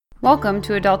Welcome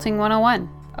to Adulting 101,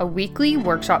 a weekly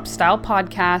workshop-style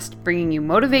podcast bringing you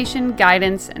motivation,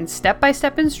 guidance, and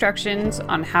step-by-step instructions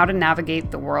on how to navigate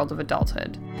the world of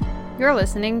adulthood. You're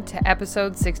listening to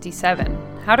episode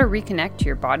 67, How to Reconnect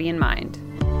Your Body and Mind.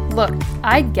 Look,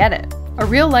 I get it. A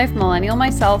real-life millennial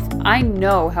myself, I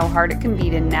know how hard it can be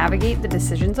to navigate the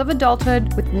decisions of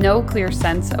adulthood with no clear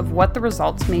sense of what the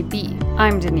results may be.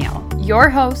 I'm Danielle, your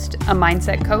host, a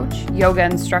mindset coach, yoga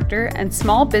instructor, and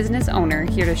small business owner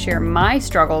here to share my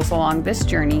struggles along this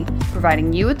journey,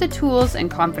 providing you with the tools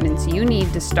and confidence you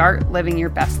need to start living your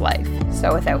best life.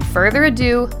 So without further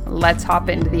ado, let's hop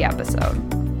into the episode.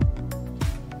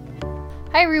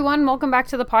 Hi everyone, welcome back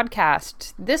to the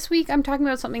podcast. This week I'm talking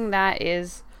about something that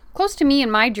is close to me in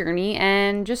my journey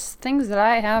and just things that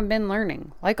I have been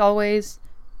learning. Like always,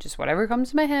 just whatever comes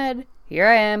to my head, here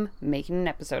I am making an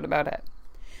episode about it.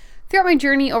 Throughout my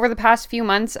journey over the past few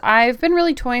months, I've been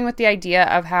really toying with the idea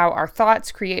of how our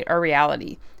thoughts create our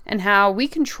reality and how we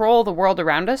control the world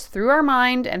around us through our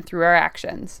mind and through our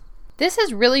actions. This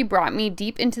has really brought me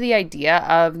deep into the idea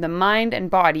of the mind and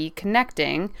body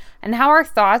connecting and how our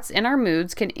thoughts and our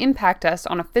moods can impact us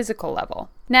on a physical level.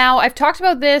 Now, I've talked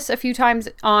about this a few times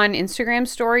on Instagram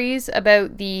stories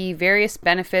about the various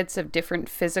benefits of different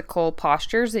physical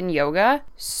postures in yoga.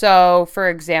 So, for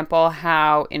example,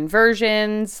 how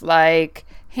inversions like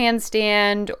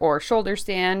handstand or shoulder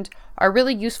stand are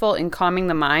really useful in calming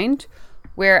the mind,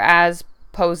 whereas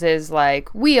poses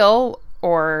like wheel,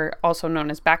 or also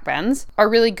known as back bends, are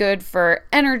really good for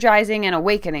energizing and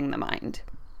awakening the mind.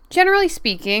 Generally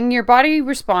speaking, your body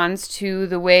responds to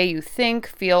the way you think,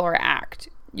 feel, or act.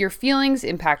 Your feelings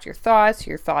impact your thoughts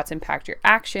impact your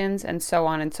actions, and so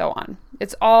on and so on.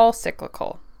 It's all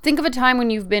cyclical. Think of a time when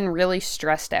you've been really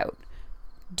stressed out.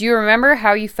 Do you remember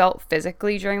how you felt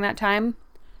physically during that time?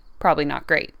 Probably not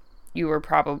great. You were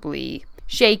probably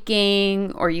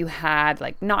shaking, or you had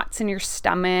like knots in your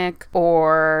stomach,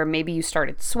 or maybe you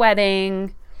started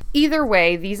sweating. Either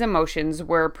way, these emotions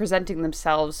were presenting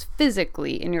themselves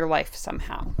physically in your life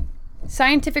somehow.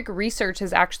 Scientific research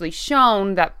has actually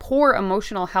shown that poor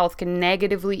emotional health can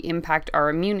negatively impact our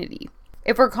immunity.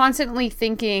 If we're constantly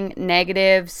thinking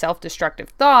negative, self-destructive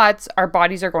thoughts, our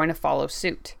bodies are going to follow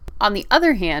suit. On the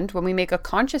other hand, when we make a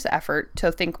conscious effort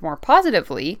to think more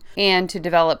positively and to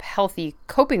develop healthy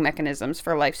coping mechanisms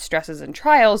for life's stresses and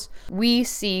trials, we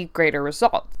see greater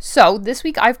results. So this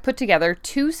week I've put together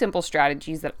 2 simple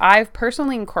strategies that I've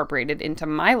personally incorporated into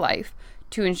my life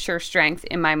to ensure strength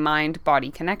in my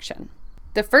mind-body connection.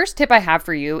 The first tip I have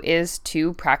for you is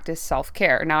to practice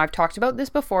self-care. Now, I've talked about this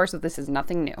before, so this is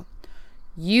nothing new.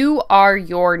 You are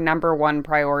your number one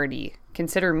priority.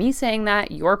 Consider me saying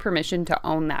that your permission to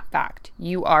own that fact.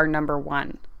 You are number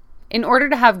one. In order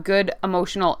to have good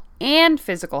emotional and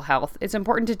physical health, it's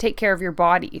important to take care of your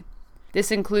body. This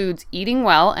includes eating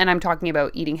well, and I'm talking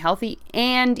about eating healthy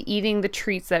and eating the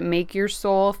treats that make your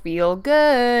soul feel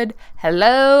good.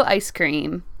 Hello, ice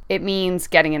cream. It means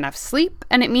getting enough sleep,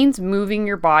 and it means moving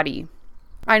your body.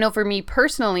 I know for me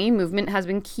personally, movement has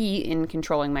been key in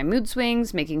controlling my mood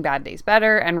swings, making bad days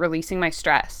better, and releasing my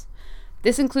stress.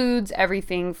 This includes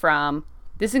everything from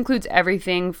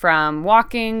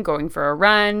walking, going for a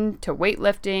run, to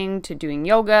weightlifting, to doing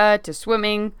yoga, to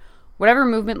swimming. Whatever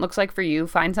movement looks like for you,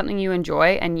 find something you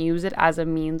enjoy and use it as a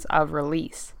means of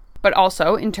release. But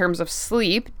also, in terms of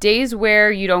sleep, days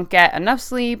where you don't get enough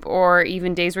sleep, or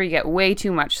even days where you get way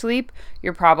too much sleep,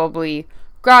 you're probably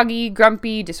groggy,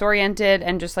 grumpy, disoriented,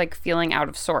 and just like feeling out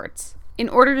of sorts. In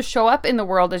order to show up in the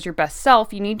world as your best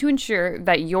self, you need to ensure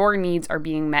that your needs are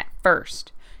being met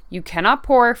first. You cannot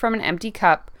pour from an empty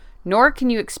cup, nor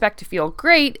can you expect to feel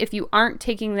great if you aren't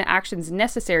taking the actions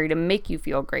necessary to make you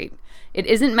feel great. It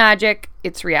isn't magic,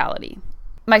 it's reality.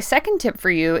 My second tip for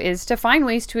you is to find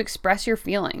ways to express your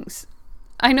feelings.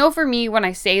 I know for me, when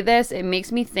I say this, it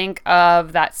makes me think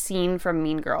of that scene from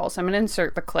Mean Girls. I'm going to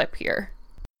insert the clip here.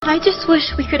 I just wish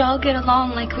we could all get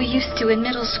along like we used to in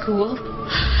middle school.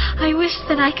 I wish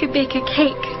that I could bake a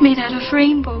cake made out of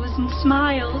rainbows and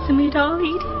smiles, and we'd all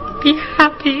eat it, be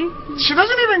happy. She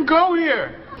doesn't even go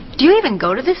here. Do you even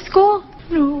go to this school?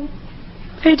 No,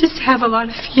 I just have a lot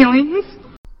of feelings.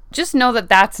 Just know that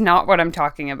that's not what I'm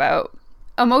talking about.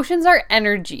 Emotions are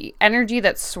energy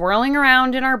that's swirling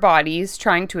around in our bodies,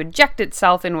 trying to eject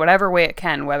itself in whatever way it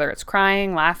can, whether it's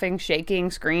crying, laughing,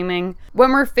 shaking, screaming.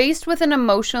 When we're faced with an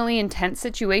emotionally intense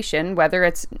situation, whether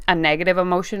it's a negative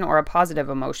emotion or a positive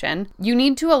emotion, you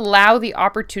need to allow the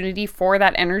opportunity for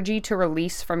that energy to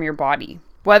release from your body.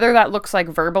 Whether that looks like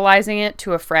verbalizing it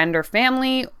to a friend or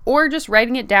family, or just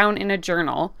writing it down in a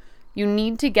journal, you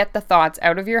need to get the thoughts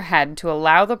out of your head to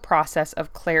allow the process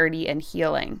of clarity and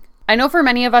healing. I know for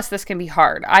many of us this can be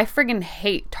hard. I friggin'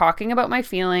 hate talking about my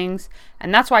feelings,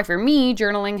 and that's why for me,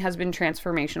 journaling has been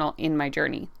transformational in my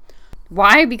journey.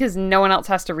 Why? Because no one else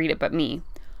has to read it but me.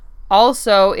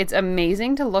 Also, it's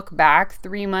amazing to look back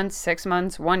 3 months, 6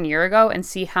 months, 1 year ago and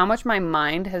see how much my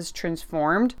mind has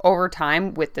transformed over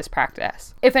time with this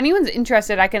practice. If anyone's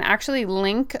interested, I can actually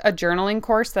link a journaling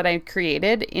course that I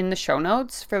created in the show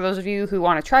notes for those of you who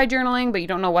want to try journaling, but you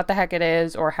don't know what the heck it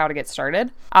is or how to get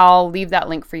started. I'll leave that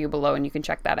link for you below and you can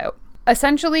check that out.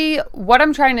 Essentially, what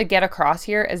I'm trying to get across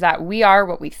here is that we are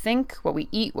what we think, what we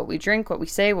eat, what we drink, what we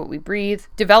say, what we breathe.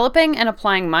 Developing and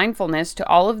applying mindfulness to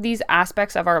all of these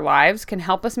aspects of our lives can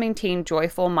help us maintain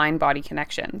joyful mind-body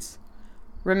connections.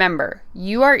 Remember,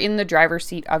 you are in the driver's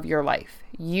seat of your life.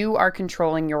 You are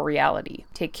controlling your reality.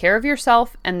 Take care of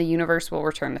yourself and the universe will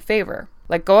return the favor.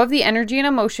 Let go of the energy and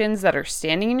emotions that are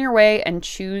standing in your way and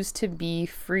choose to be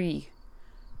free.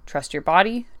 Trust your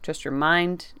body, trust your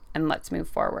mind, and let's move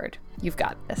forward. You've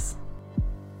got this.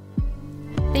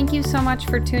 Thank you so much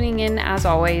for tuning in as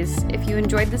always. If you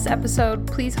enjoyed this episode,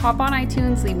 please hop on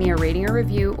iTunes, leave me a rating or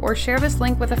review, or share this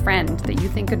link with a friend that you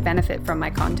think could benefit from my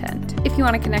content. If you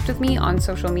want to connect with me on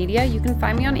social media, you can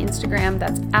find me on Instagram,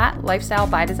 that's at Lifestyle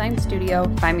by Design Studio.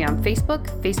 Find me on Facebook,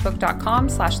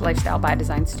 facebook.com/Lifestyle by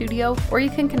Design Studio, or you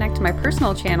can connect to my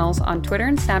personal channels on Twitter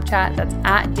and Snapchat, that's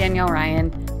at Danielle Ryan,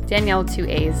 Danielle 2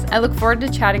 A's. I look forward to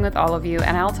chatting with all of you,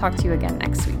 and I'll talk to you again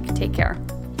next week. Take care.